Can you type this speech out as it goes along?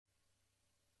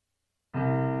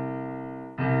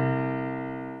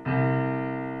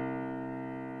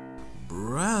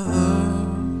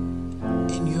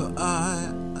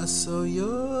saw your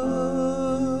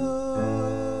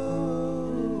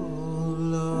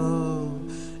love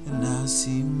and I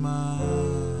see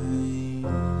mine.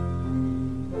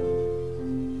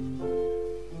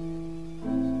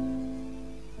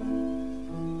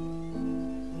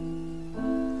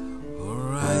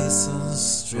 Horizon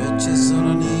stretches on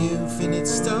an infinite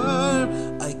star.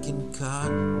 I can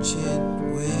catch it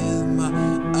with my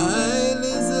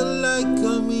eyelids, the light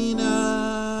coming out.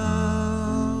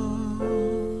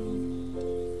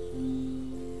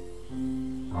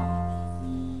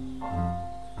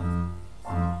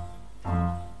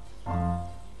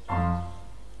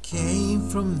 Came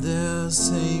from the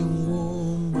same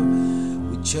womb,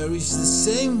 we cherish the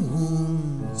same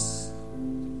wounds.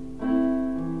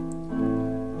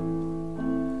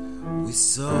 We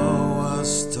saw our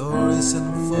stories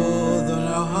unfold on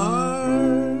our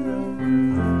hearts.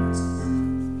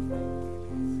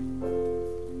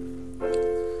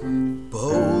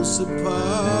 Poles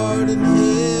apart in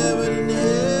heaven and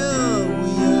hell,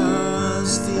 we are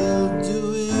still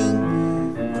doing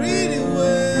pretty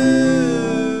well.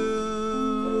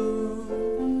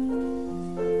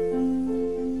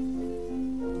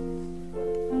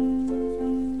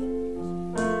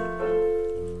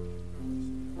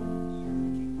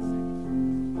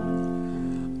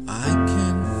 I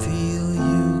can feel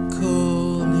you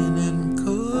calling and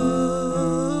calling.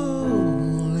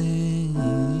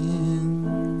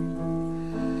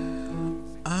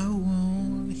 I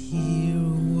won't hear a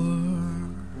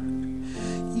word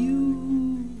you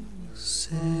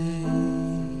say.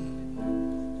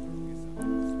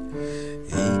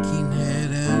 Aching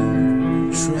head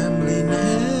and trembling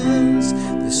hands,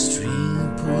 the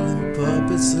string pulling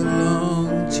puppets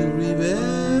along to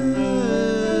rebel.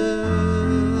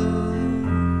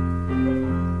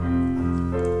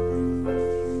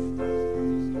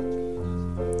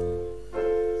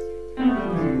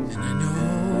 And I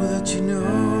know that you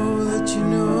know that you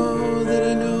know that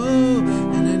I know,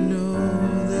 and I know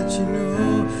that you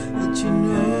know that you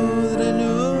know that I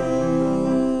know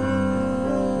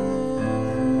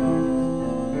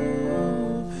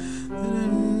that I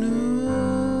know.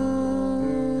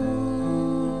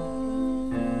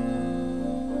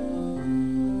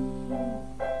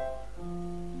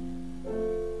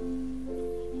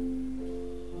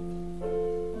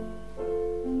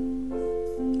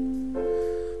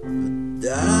 But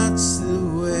that's the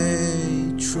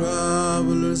way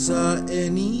travelers are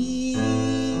anyway.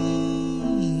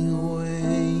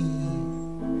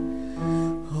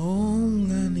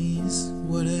 Homeland is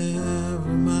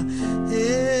whatever my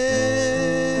head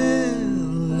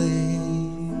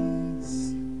lays.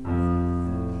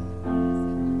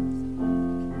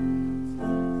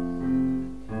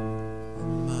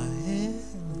 My head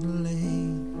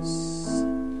lays.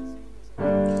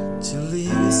 To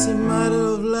live is a matter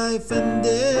of life and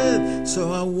death,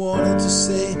 so I wanted to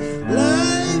say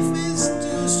life is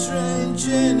too strange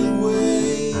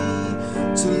anyway.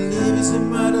 To live is a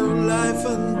matter of life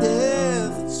and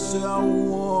death, so I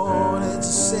wanted to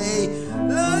say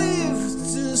life is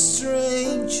too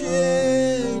strange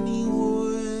anyway.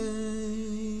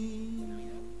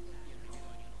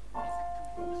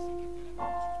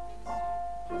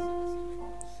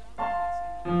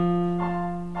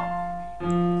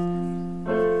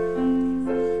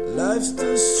 Life's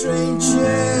too strange